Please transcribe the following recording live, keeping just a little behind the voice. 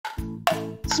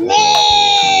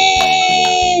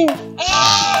me!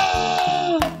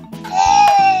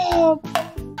 Help!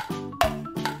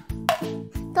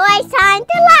 Toy sign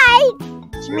to light!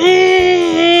 It's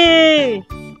me!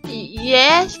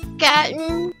 Yes,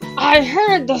 Captain? I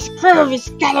heard the scurvy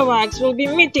scalawags will be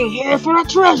meeting here for a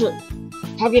treasure.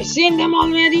 Have you seen them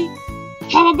already?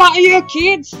 How about you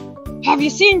kids? Have you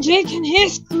seen Jake and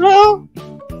his crew?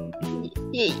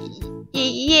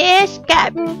 Yes,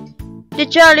 Captain. The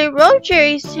Jolly Roger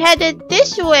is headed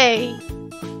this way.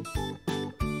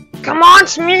 Come on,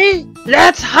 Smee!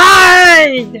 Let's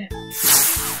hide!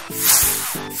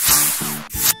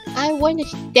 I want to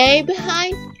stay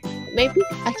behind. Maybe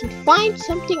I can find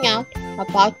something out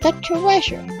about the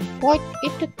treasure and report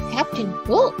it to Captain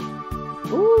Hook.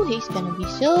 Ooh, he's gonna be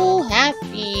so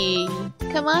happy.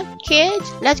 Come on,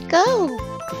 kids, let's go.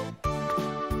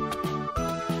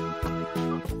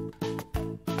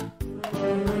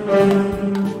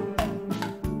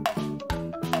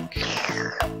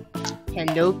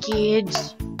 Hello,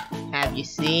 kids. Have you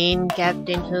seen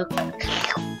Captain Hook?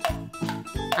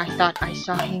 I thought I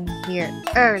saw him here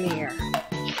earlier.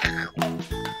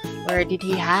 Where did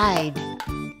he hide?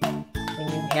 Can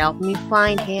you help me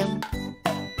find him?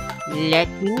 Let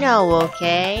me know,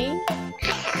 okay?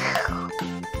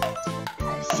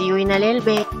 I'll see you in a little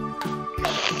bit.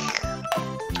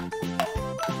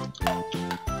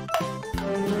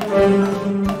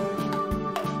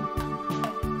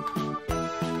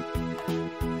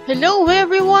 Hello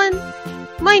everyone!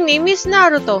 My name is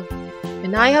Naruto,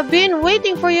 and I have been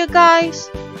waiting for you guys.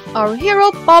 Our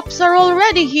hero pups are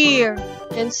already here,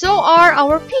 and so are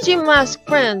our PJ Mask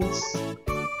friends.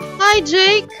 Hi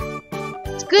Jake!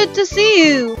 It's good to see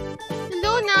you!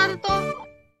 Hello, Naruto!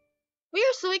 We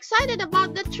are so excited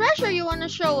about the treasure you want to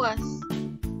show us.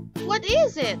 What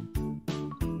is it?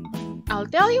 I'll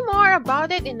tell you more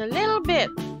about it in a little bit.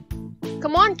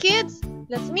 Come on kids,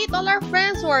 let's meet all our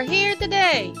friends who are here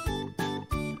today.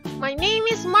 My name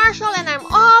is Marshall and I'm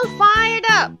all fired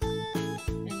up.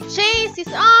 And Chase is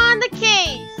on the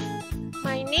case.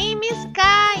 My name is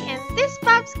Kai and this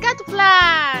pup's got to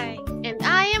fly. And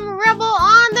I am Rebel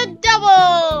on the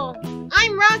double.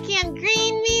 I'm Rocky and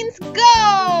green means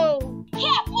go.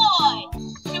 Catboy!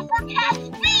 Super Cat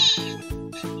Speed!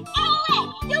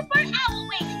 Owlette! Super Owl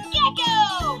Wings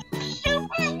Gecko!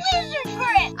 Super Lizard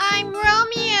Grit! I'm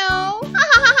Romeo.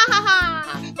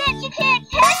 Bet you can't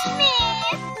touch me!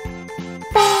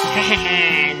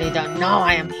 They don't know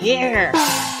I am here.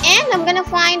 And I'm gonna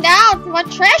find out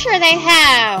what treasure they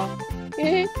have.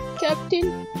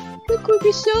 Captain, we could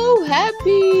be so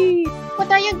happy.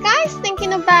 What are you guys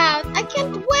thinking about? I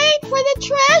can't wait for the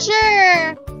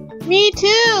treasure. Me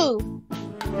too.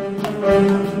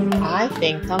 I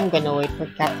think I'm gonna wait for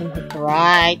Captain Hook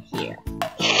right here.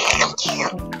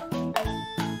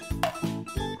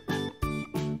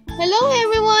 Hello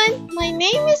everyone, my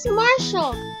name is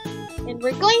Marshall. And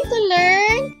we're going to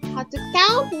learn how to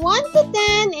count 1 to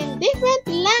 10 in different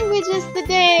languages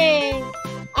today.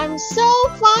 I'm so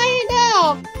fired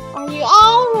up. Are you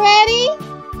all ready?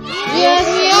 Yes,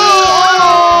 we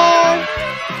are!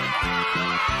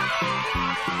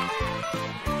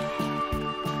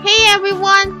 Hey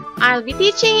everyone, I'll be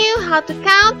teaching you how to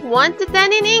count 1 to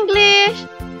 10 in English.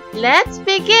 Let's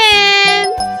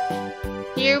begin.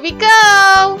 Here we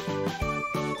go.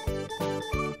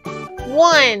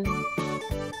 1,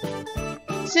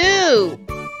 2,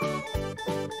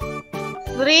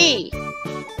 3,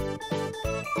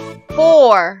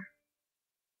 4,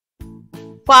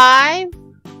 5,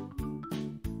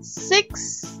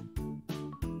 6,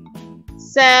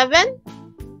 7,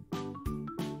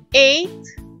 8,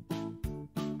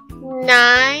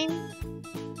 9,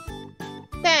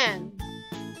 10.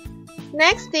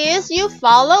 Next is you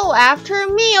follow after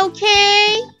me,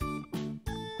 okay?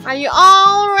 Are you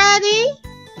all ready?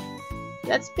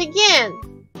 Let's begin.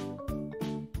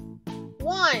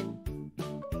 1,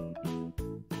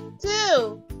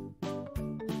 2,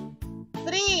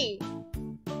 3,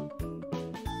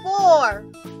 4,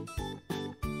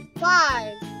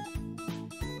 5,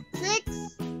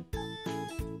 6,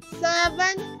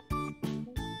 7,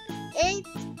 8,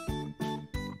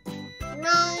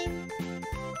 9,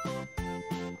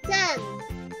 10.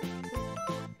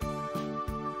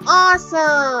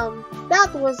 Awesome!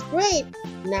 That was great!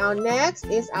 Now next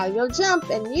is I will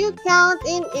jump and you count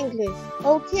in English.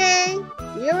 Okay?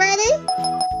 You ready?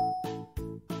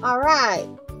 Alright,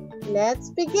 let's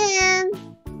begin.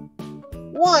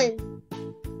 1,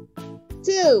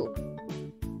 2,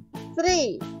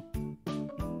 3,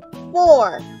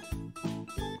 4,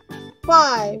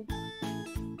 5,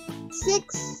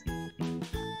 6,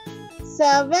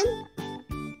 7,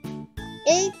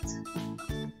 8,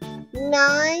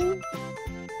 9,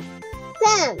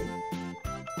 10.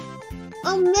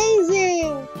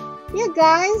 Amazing! You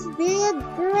guys did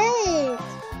great!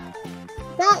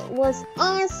 That was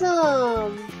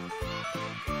awesome!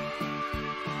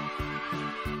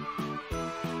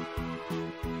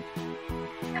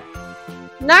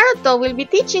 Naruto will be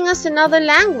teaching us another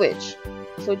language,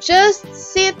 so just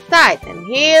sit tight and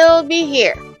he'll be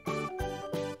here.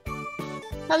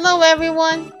 Hello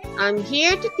everyone, I'm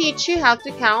here to teach you how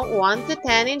to count 1 to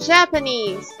 10 in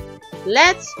Japanese.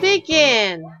 Let's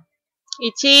begin! 1,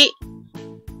 2,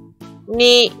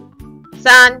 3, 4,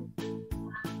 5,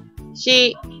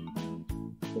 6,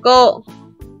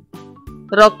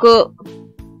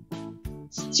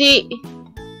 7,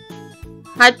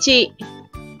 8,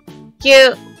 9, 10.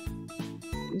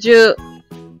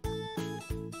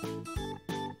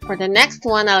 For the next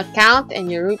one, I'll count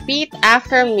and you repeat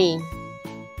after me.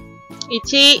 1,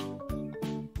 1,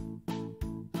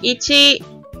 2, 2,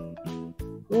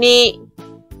 3,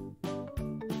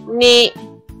 3,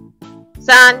 4, 4,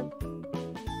 5,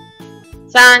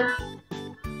 5,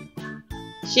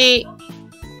 6, 6,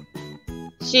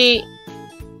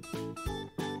 7,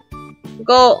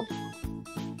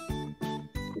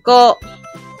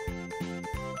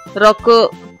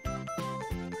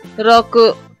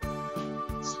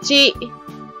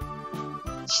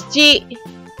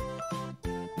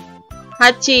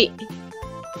 7,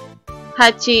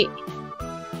 8,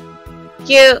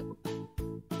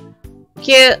 8, 9, 9,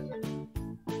 10,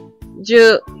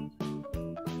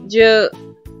 10.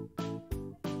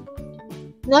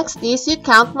 Next is you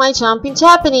count my jump in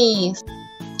Japanese.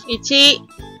 1, 2,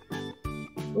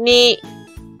 3,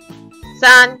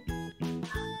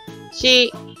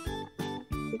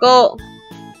 4,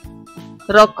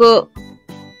 5,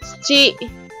 6, 7,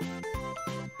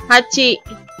 8, 9,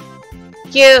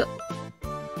 10.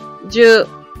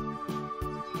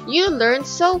 You learned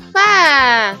so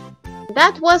fast!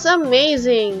 That was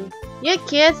amazing! You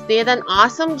kids did an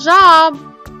awesome job!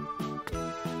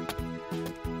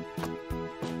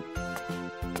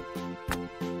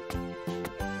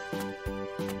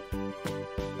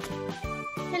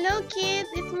 Hello kids,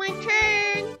 it's my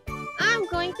turn! I'm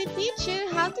going to teach you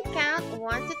how to count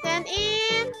 1 to 10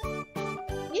 in...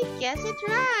 You guessed it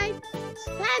right!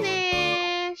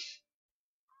 Spanish!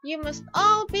 You must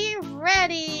all be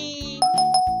ready!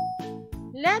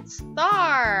 Let's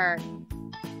start!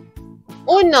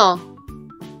 1, 2,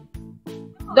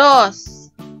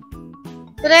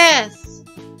 3,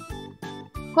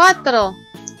 4,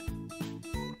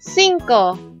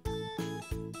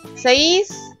 5,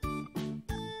 6,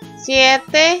 7,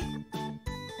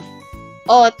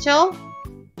 8,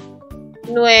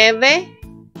 9,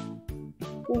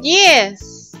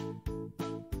 10.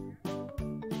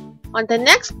 On the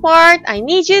next part, I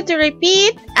need you to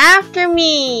repeat after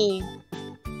me.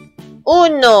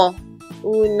 1,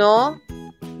 1,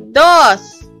 2,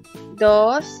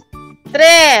 2,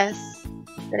 3,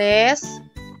 3,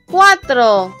 4,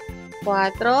 4,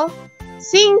 5, 5,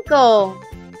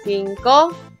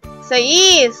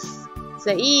 6, 6,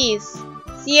 7,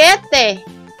 7, 8,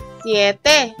 8,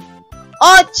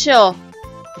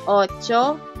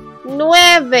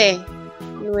 9,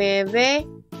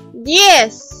 9, 10,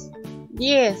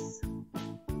 10.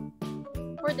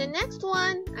 For the next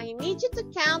one, I need you to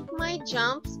count my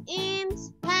jumps in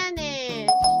Spanish.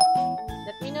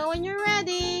 Let me know when you're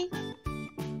ready.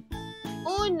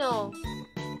 1, 2,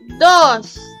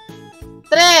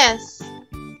 3,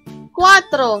 4, 5,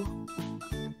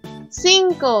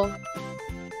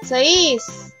 6,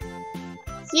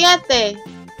 7, 8,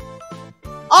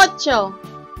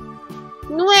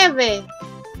 9,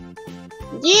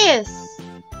 10.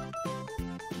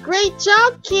 Great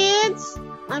job, kids!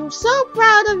 I'm so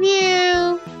proud of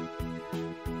you!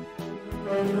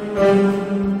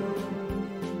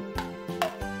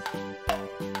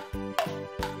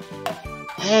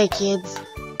 Hey kids,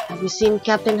 have you seen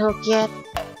Captain Hook yet?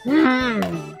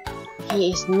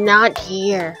 He is not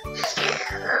here.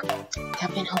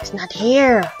 Captain Hook's not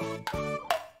here.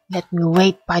 Let me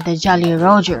wait by the Jolly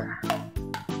Roger.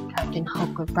 Captain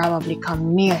Hook will probably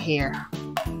come near here.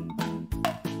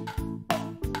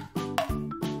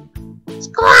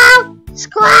 Squawk!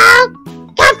 Squawk!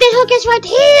 Captain Hook is right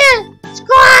here!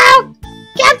 Squawk!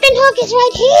 Captain Hook is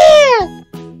right here!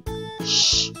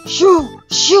 Shh! Shoo!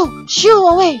 Shoo! Shoo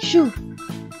away! Shoo!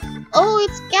 Oh,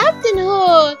 it's Captain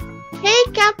Hook! Hey,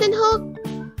 Captain Hook!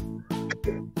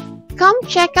 Come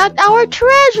check out our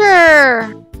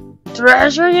treasure!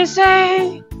 Treasure, you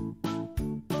say?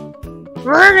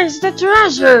 Where is the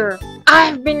treasure?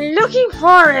 I've been looking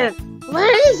for it.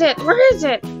 Where is it? Where is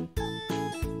it?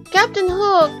 Captain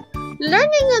Hook,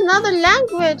 Learning another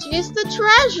language is the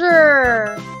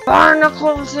treasure.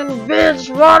 Barnacles in beach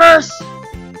waters.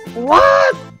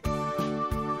 What?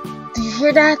 Do you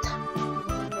hear that?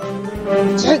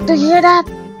 Jake, do you hear that?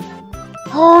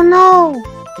 Oh no!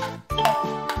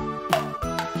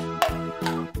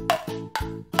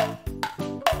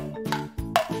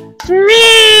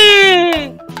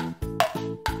 Smee!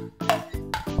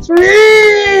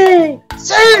 Smee!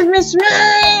 Save me,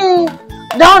 Smee!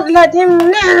 Don't let him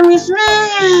near me,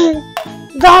 Smee!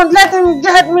 Don't let him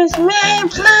get me, Smee,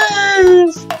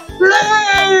 please!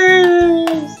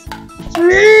 Please!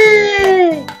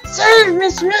 Smee! Save me,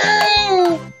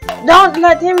 Smee! Don't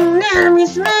let him near me,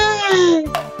 Smee!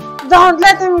 Don't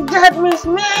let him get me,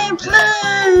 Smee,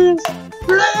 please!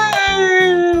 Please!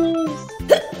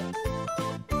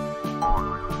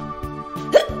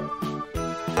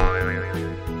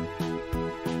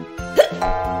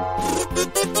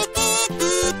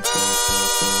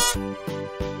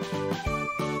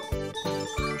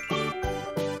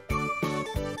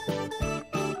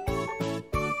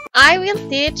 I will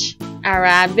teach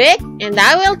Arabic and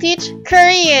I will teach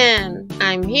Korean.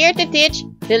 I'm here to teach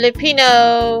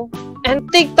Filipino. And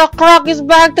TikTok Rock is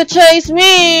back to chase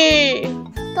me!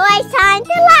 Toy time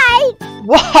to light!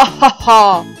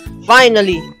 Wahahaha!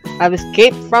 Finally, I've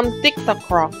escaped from TikTok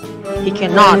Rock. He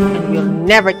cannot and will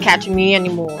never catch me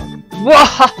anymore.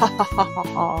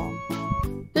 Wahahaha!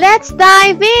 Let's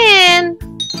dive in!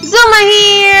 Zuma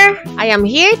here! I am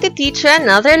here to teach you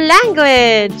another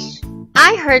language.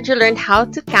 I heard you learned how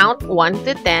to count 1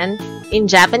 to 10 in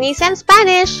Japanese and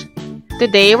Spanish.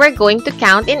 Today we're going to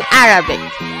count in Arabic.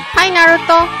 Hi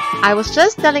Naruto! I was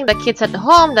just telling the kids at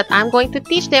home that I'm going to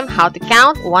teach them how to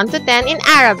count 1 to 10 in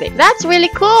Arabic. That's really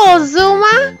cool,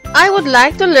 Zuma! I would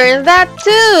like to learn that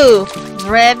too!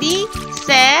 Ready,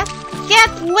 set, get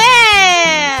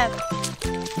wet!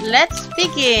 Let's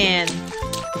begin.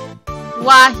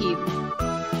 Wahid,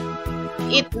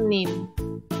 Itnin,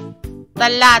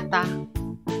 Talata,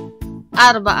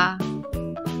 Arba'a,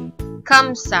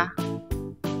 Kamsa,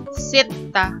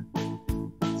 Sitta,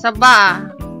 Saba'a,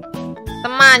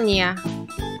 Tamanya,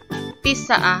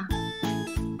 Tisa'a,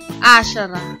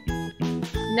 Ashara.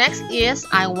 Next is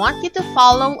I want you to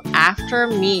follow after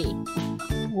me.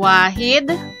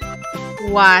 Wahid,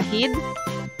 Wahid,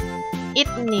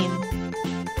 Itnin,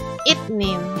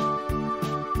 Itnin,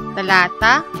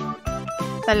 Talata,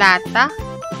 Talata,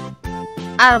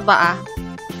 Arba'a,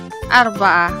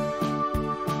 Arba'a,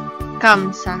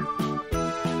 Kamsa,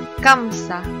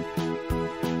 Kamsa,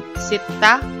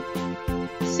 Sitta,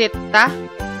 Sitta,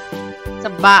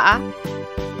 Saba'a,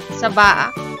 Saba'a,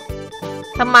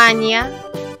 Tamanya,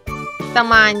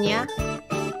 Tamanya,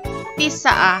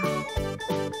 Tisa'a,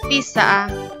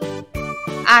 Tisa'a,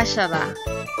 Ashara,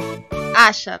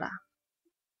 Ashara.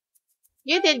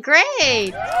 You did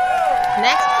great!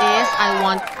 Next is I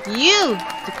want you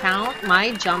to count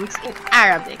my jumps in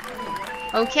Arabic.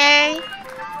 Okay?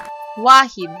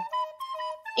 Wahid,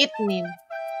 Itnin,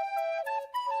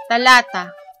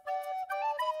 Talata,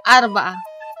 Arba'a,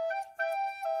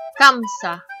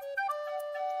 Kamsa,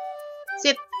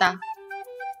 Sitta,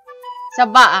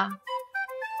 Saba'a,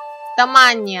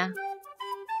 Tamanya,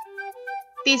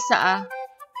 Tisa'a,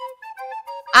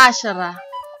 Ashara.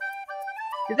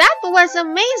 That was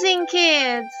amazing,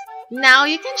 kids! Now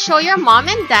you can show your mom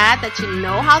and dad that you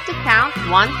know how to count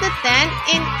 1 to 10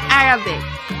 in Arabic.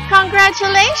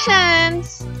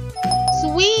 Congratulations!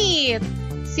 Sweet!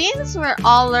 Since we're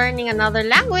all learning another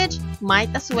language,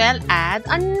 might as well add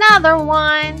another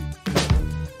one.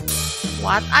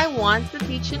 What I want to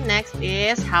teach you next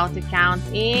is how to count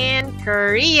in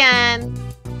Korean.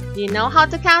 Do you know how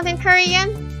to count in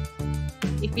Korean?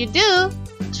 If you do,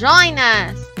 join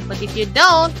us. But if you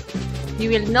don't, you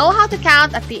will know how to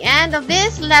count at the end of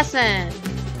this lesson.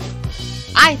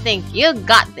 I think you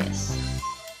got this.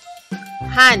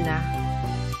 Hana,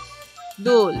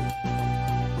 Dul,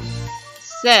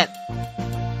 Set,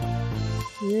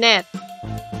 Net,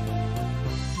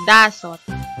 Dasot,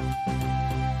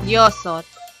 Yosot,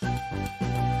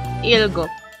 Ilgok,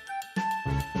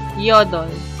 Yodol,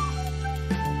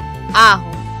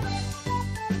 Aho,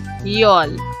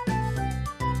 Yol.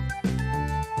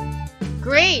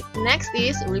 Great! Next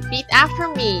is repeat after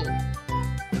me.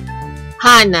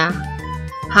 Hana,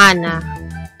 Hana,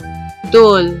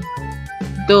 Dul,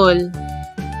 Dul,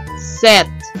 Set,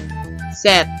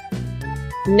 Set,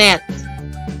 Net,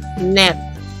 Net,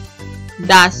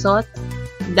 Dasot,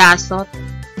 Dasot,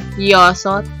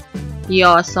 Yosot,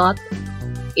 Yosot,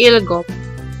 Ilgop,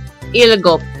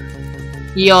 Ilgop,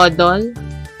 Yodol,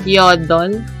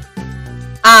 Yodol,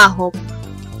 Ahop,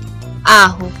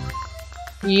 Ahop,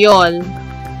 Yol,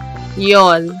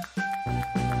 Yol.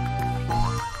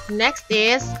 Next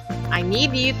is, I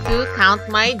need you to count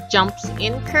my jumps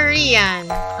in Korean.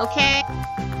 Okay?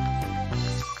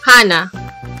 Hana.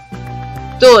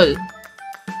 Tul.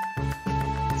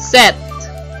 Set.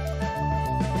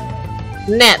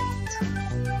 Net.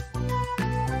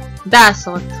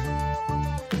 Dasot.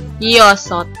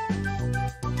 Yosot.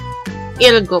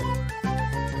 Ilgok.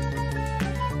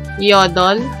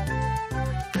 Yodol.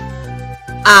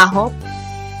 Ahop.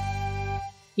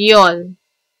 Yol.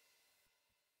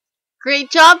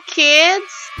 Great job, kids!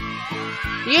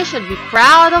 You should be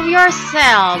proud of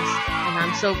yourselves, and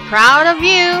I'm so proud of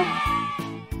you.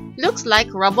 Looks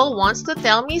like Rubble wants to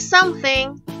tell me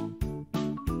something.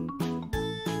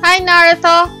 Hi,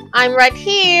 Naruto. I'm right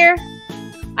here.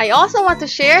 I also want to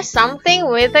share something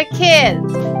with the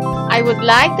kids. I would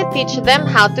like to teach them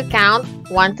how to count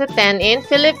 1 to 10 in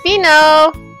Filipino.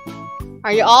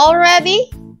 Are you all ready?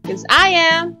 Because I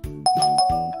am.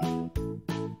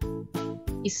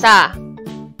 Isa,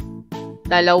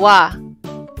 dalawa,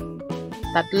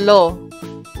 tatlo,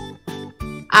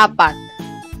 apat,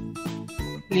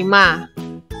 lima,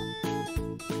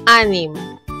 anim,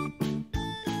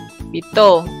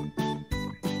 pito,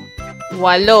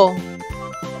 walo,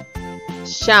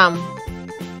 siyam,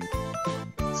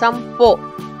 sampu.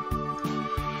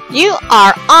 You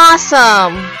are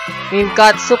awesome! We've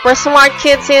got super smart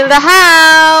kids in the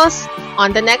house! On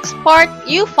the next part,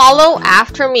 you follow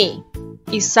after me.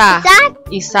 Isa,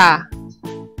 isa.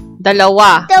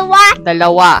 Dalawa,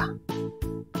 dalawa.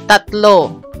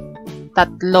 Tatlo,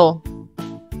 tatlo.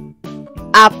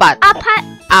 Apat,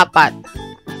 apat.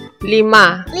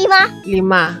 Lima,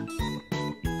 lima.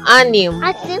 Anim,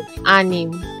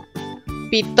 anim.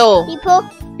 Pito,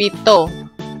 pito.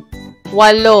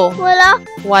 Walo,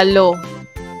 walo.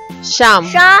 Siyam,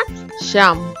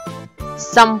 siyam.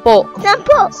 Sampo,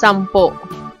 sampo.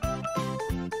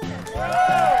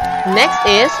 Next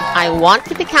is, I want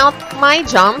you to count my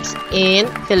jumps in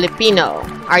Filipino.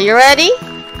 Are you ready?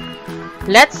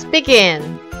 Let's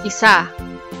begin. Isa,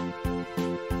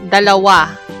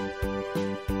 dalawa,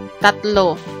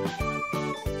 tatlo,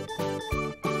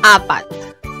 apat,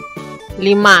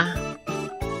 lima,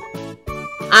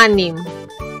 anim,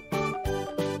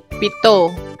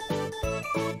 pito,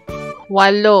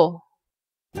 walo,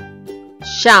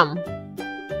 siyam,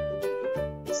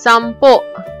 sampo.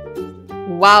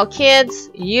 Wow, kids,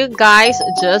 you guys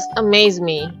just amaze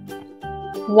me.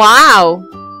 Wow,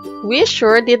 we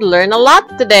sure did learn a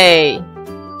lot today.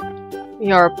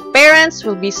 Your parents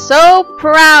will be so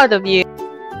proud of you.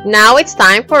 Now it's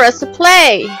time for us to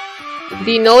play. Do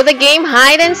you know the game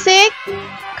hide and seek?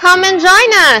 Come and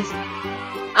join us.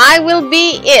 I will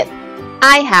be it.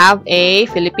 I have a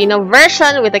Filipino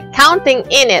version with a counting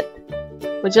in it.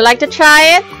 Would you like to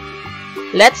try it?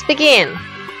 Let's begin.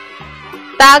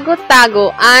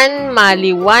 Tago-tagoan,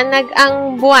 maliwanag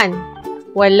ang buwan.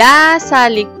 Wala sa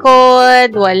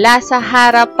likod, wala sa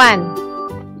harapan.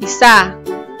 Isa,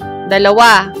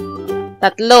 dalawa,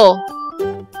 tatlo,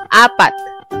 apat,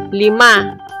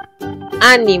 lima,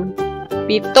 anim,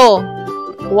 pito,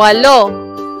 walo,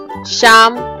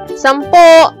 siyam,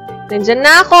 sampo. Nandiyan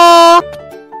na ako!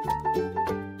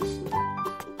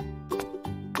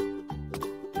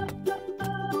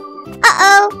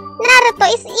 Uh-oh, Naruto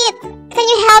is it. Can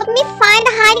you help me find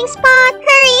a hiding spot?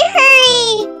 Hurry,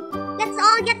 hurry! Let's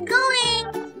all get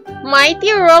going!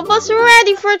 Mighty Robo's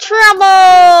ready for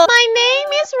trouble! My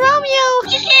name is Romeo!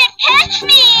 You can't catch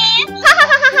me!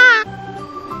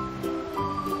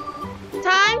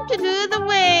 Time to do the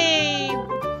wave!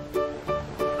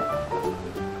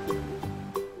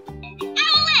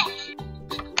 Owlet!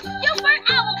 Super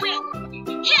Owlet!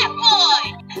 Yeah, boy!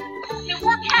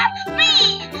 Super Cat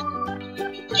Speed!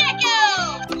 Gecko!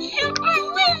 Super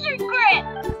Lizard Grip!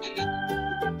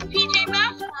 PJ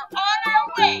Masks, we're on our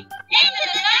way! Into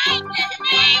the night to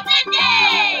save the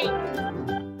day!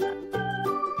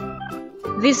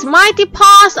 These mighty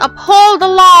paws uphold the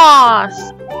laws!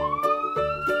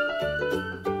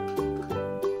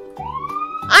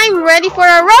 I'm ready for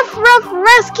a rough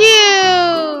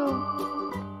rescue!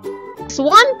 This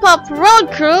one pup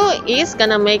road crew is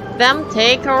gonna make them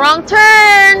take a wrong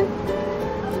turn!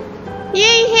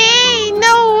 Yay, hey!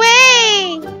 No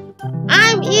way!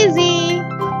 I'm easy!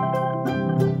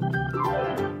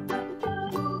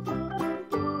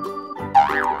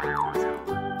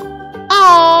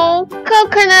 Oh,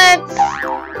 coconuts!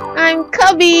 I'm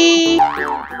Cubby!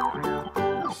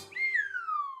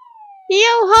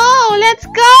 Yo-ho! Let's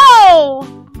go!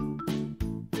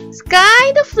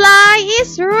 Sky the Fly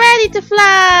is ready to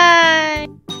fly!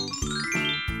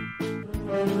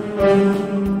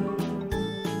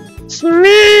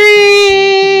 Smee!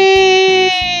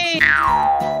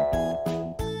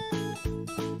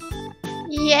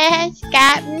 Yes,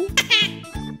 Captain.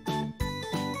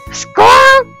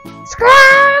 Squawk!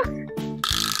 Squawk!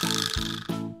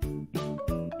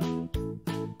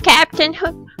 Captain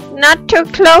Hook, not too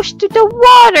close to the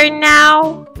water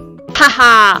now.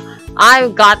 Haha,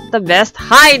 I've got the best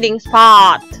hiding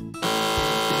spot.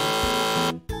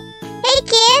 Hey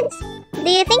kids, do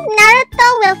you think Naruto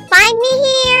will find me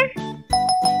here?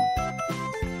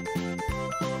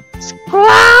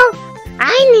 Squawk!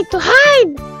 I need to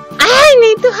hide! I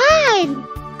need to hide!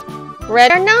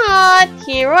 Ready or not,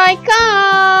 here I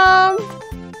come.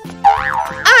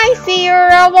 I see you,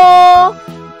 Robo.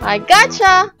 I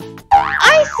gotcha.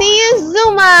 I see you,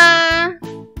 Zuma.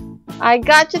 I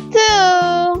got you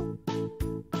too.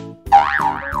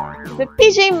 The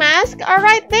PJ Masks are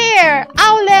right there.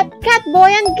 Owlet,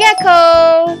 Catboy, and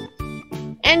Gecko.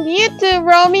 And you too,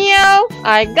 Romeo.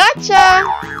 I gotcha.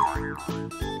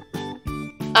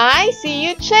 I see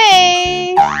you,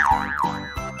 Chase.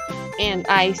 And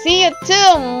I see you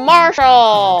too,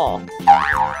 Marshall.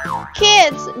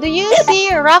 Kids, do you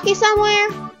see Rocky somewhere?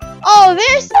 Oh,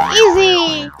 there's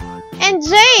Izzy. And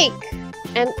Jake.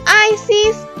 And I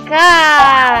see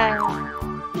Sky.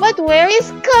 But where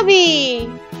is Cubby?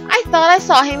 I thought I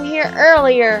saw him here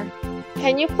earlier.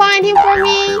 Can you find him for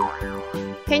me?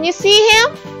 Can you see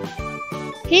him?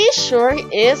 He sure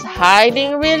is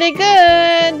hiding really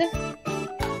good.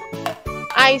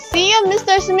 I see you,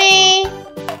 Mr. Smee.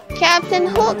 Captain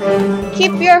Hook,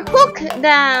 keep your hook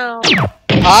down.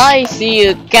 I see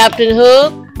you, Captain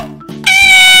Hook.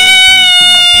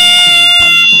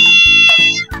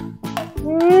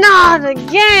 Not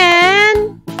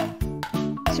again!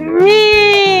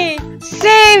 Smee!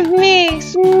 Save me!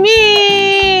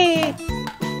 Smee!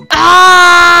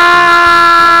 Ah!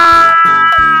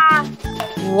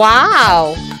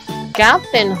 Wow,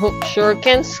 Captain Hook sure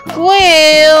can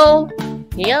squeal.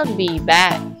 He'll be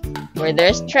back. Where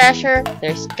there's treasure,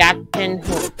 there's Captain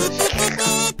Hook.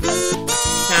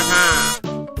 Haha.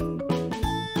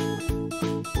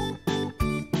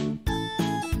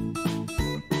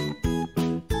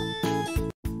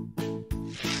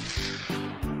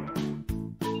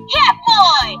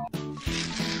 Catboy!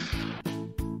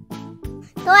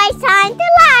 Toy time to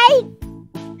light!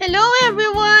 Hello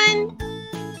everyone!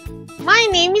 My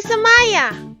name is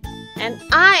Amaya. And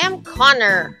I am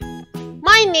Connor.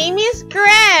 My name is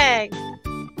Greg.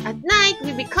 At night,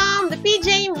 we become the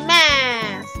PJ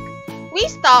Mask. We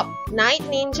stop Night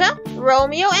Ninja,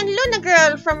 Romeo, and Luna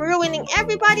Girl from ruining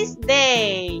everybody's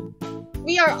day.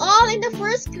 We are all in the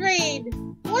first grade.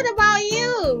 What about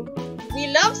you? We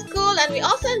love school and we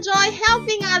also enjoy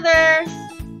helping others.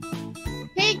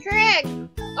 Hey Greg,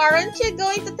 aren't you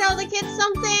going to tell the kids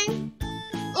something?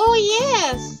 Oh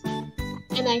yes!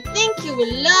 And I think you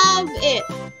will love it.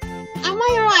 Am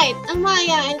I right,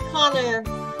 Amaya and Connor?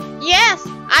 Yes,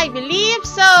 I believe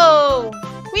so.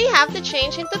 We have to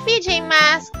change into PJ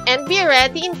Masks and be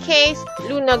ready in case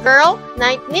Luna Girl,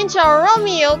 Night Ninja, or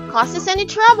Romeo causes any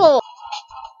trouble.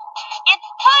 It's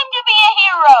time to be a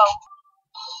hero!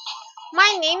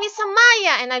 My name is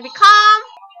Amaya and I become...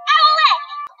 Owlet!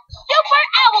 Super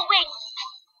Owl Wings!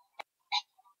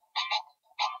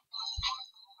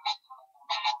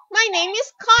 My name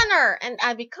is Connor and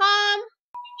I become...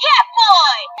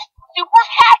 Catboy! Super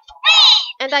Cat Speed!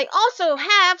 And I also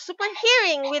have super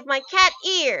hearing with my cat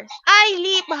ears. I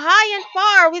leap high and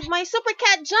far with my super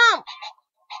cat jump.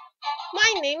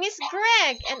 My name is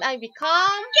Greg and I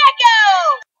become...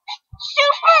 Gecko!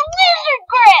 Super Lizard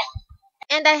Grip!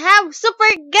 And I have super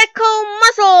gecko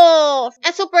muscles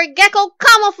and super gecko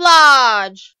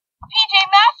camouflage. PJ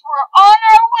Masks, we're on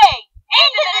our way!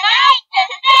 Into the night to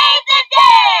save the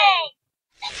day!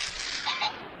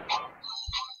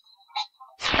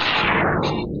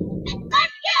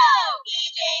 Let's go!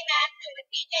 PJ Masks to the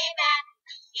PJ Masks.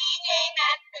 PJ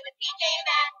Masks to the PJ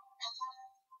Masks.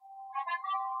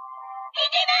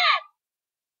 PJ Masks!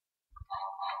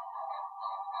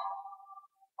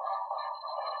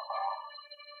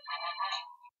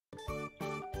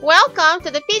 Welcome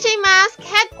to the PJ Masks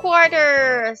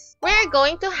headquarters. We're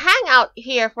going to hang out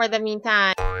here for the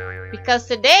meantime because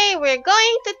today we're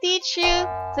going to teach you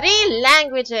 3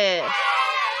 languages.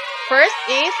 First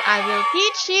is I will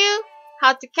teach you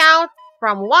how to count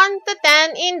from 1 to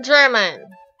 10 in German.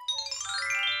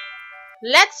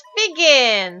 Let's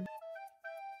begin.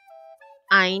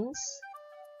 1,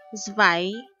 2,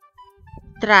 3,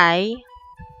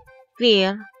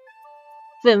 4,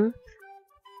 5,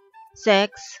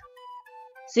 6,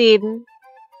 7,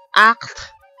 8,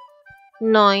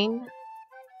 9,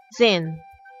 10.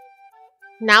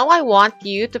 Now I want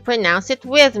you to pronounce it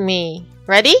with me.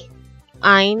 Ready?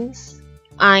 1,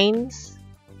 1,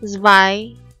 2, 3, 4, 5, 6, 7, 8,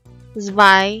 9, 10.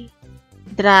 zwei,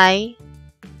 drei,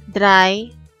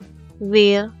 drei,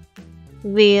 vier,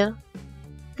 vier,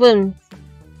 fünf,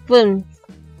 fünf,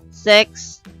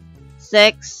 sechs,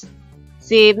 sechs,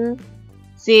 sieben,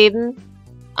 sieben,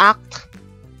 acht,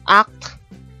 acht,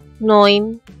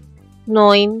 neun,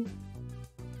 neun,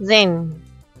 zehn,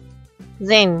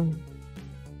 zehn.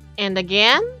 And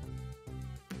again.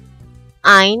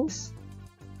 Eins,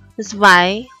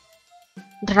 zwei,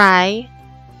 drei,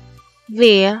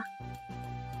 vier,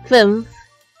 fünf,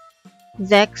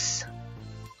 sechs,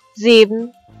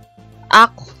 sieben,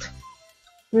 acht,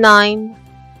 neun,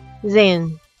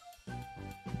 zehn.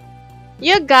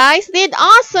 You guys did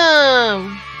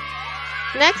awesome!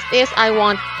 Next is I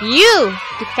want you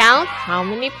to count how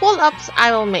many pull-ups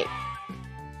I will make.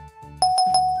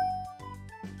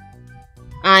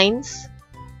 Eins,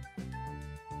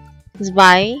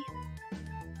 zwei,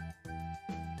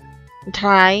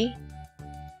 drei,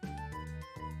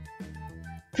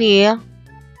 vier,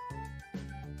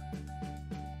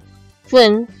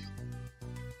 fünf,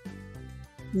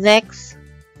 sechs,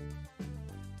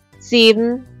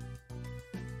 sieben,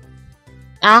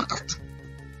 acht,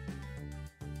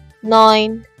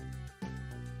 neun,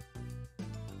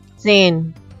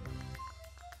 zehn.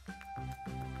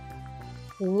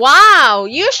 Wow!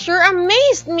 You sure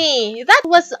amazed me! That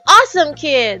was awesome,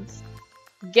 kids!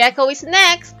 Gecko is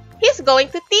next. He's going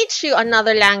to teach you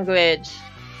another language.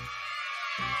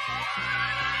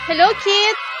 Hello,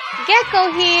 kids!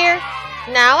 Gecko here.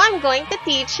 Now I'm going to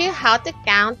teach you how to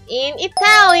count in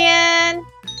Italian.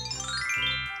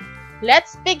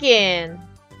 Let's begin.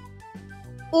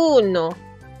 Uno,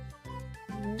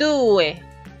 due,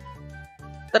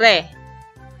 tre,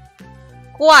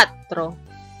 quattro,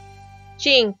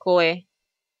 cinque,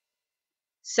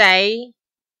 sei,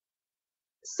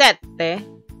 sette,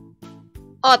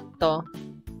 otto,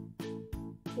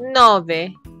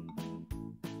 nove,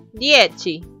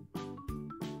 10.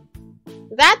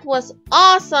 That was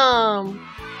awesome!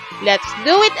 Let's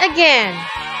do it again.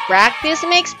 Practice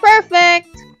makes perfect.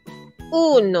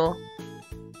 Uno,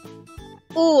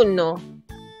 uno,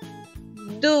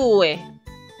 due,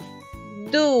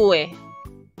 due,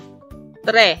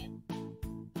 tre,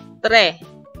 tre,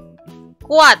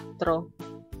 quattro,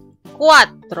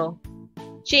 quattro,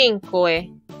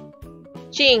 cinque,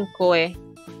 cinque,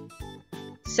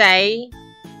 sei,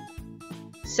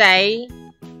 sei,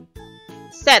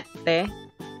 sette,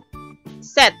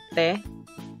 sette,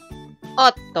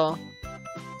 otto,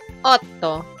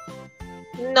 otto,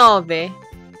 nove,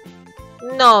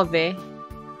 nove,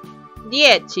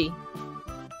 10,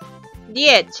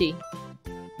 10.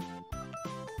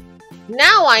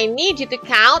 Now I need you to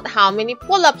count how many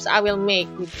pull-ups I will make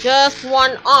with just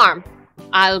one arm.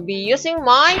 I'll be using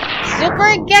my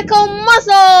Super Gecko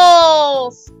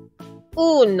muscles!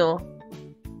 Uno,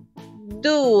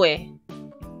 due,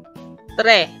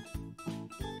 tre,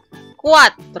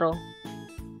 quattro,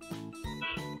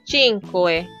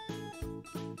 cinque,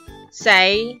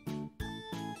 sei,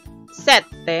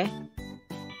 sette,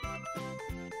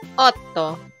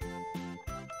 otto,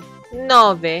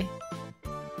 nove,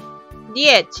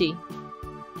 10.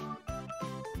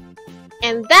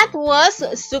 And that was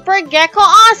Super Gecko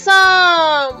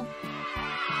awesome!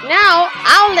 Now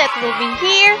Owlet will be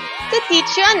here to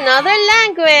teach you another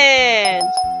language.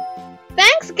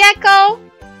 Thanks, Gecko!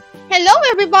 Hello,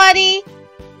 everybody!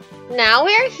 Now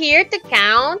we are here to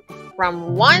count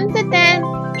from 1 to 10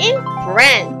 in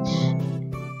French.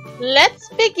 Let's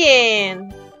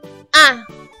begin. 1,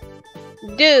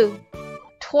 2,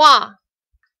 3,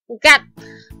 4,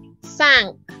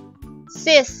 5,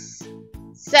 6,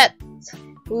 7,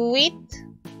 8,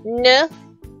 9,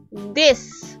 10.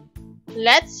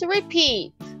 Let's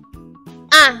repeat.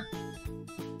 1,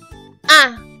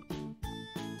 1,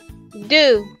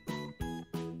 2,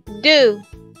 2,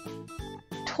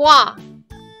 3, 3,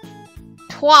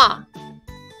 4,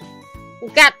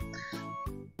 4,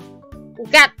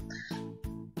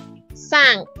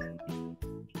 5,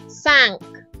 5,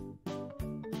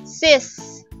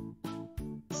 6,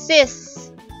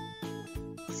 6,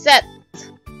 7,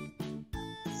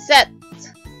 7,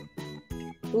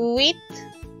 8,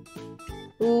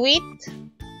 8,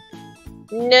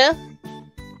 9,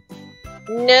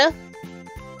 9,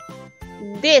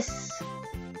 10,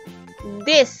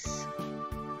 10.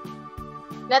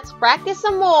 Let's practice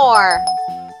some more.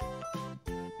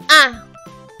 1,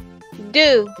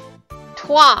 2,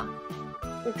 3,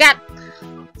 4,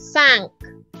 5,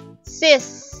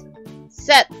 6,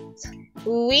 7,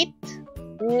 8,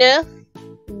 9,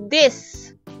 10.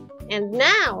 And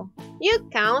now, you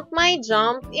count my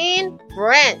jump in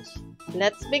French.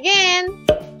 Let's begin.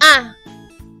 1,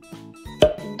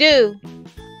 2,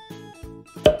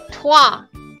 toi,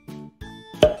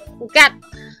 gat,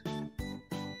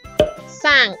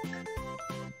 cinq,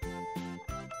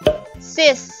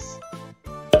 six,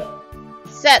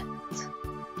 sept,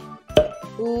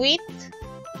 huit,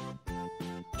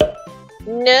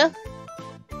 neuf,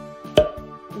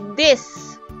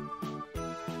 dix.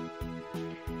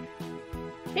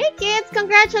 Hey kids,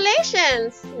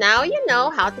 congratulations! Now you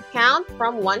know how to count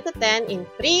from 1 to 10 in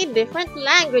 3 different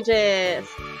languages.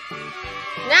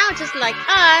 Now, just like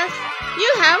us,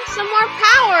 you have some more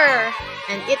power!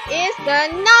 And it is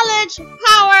the knowledge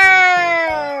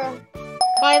power!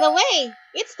 By the way,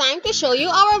 it's time to show you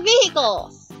our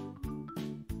vehicles.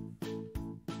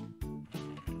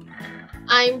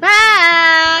 I'm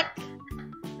back!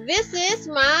 This is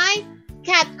my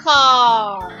cat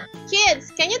car.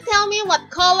 Kids, can you tell me what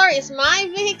color is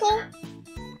my vehicle?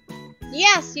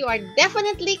 Yes, you are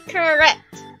definitely correct.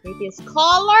 It is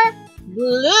color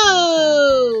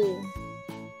blue.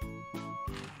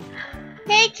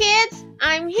 Hey kids,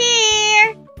 I'm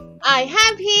here. I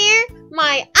have here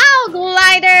my owl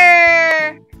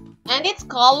glider. And it's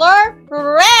color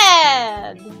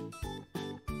red.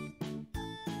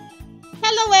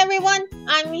 Hello everyone,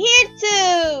 I'm here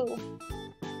too.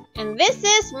 And this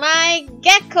is my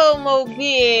gecko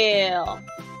mobile.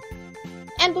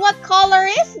 And what color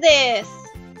is this?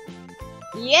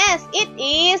 Yes, it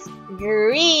is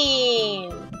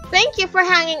green. Thank you for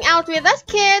hanging out with us,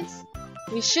 kids.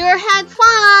 We sure had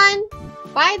fun.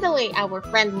 By the way, our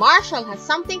friend Marshall has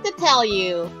something to tell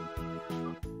you.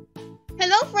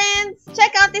 Hello friends!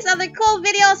 Check out these other cool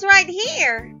videos right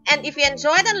here. And if you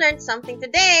enjoyed and learned something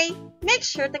today, make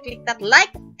sure to click that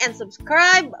like and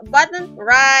subscribe button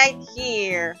right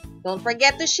here. Don't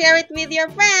forget to share it with your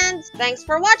friends. Thanks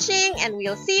for watching and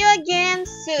we'll see you again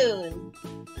soon.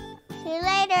 See you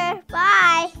later.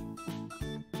 Bye.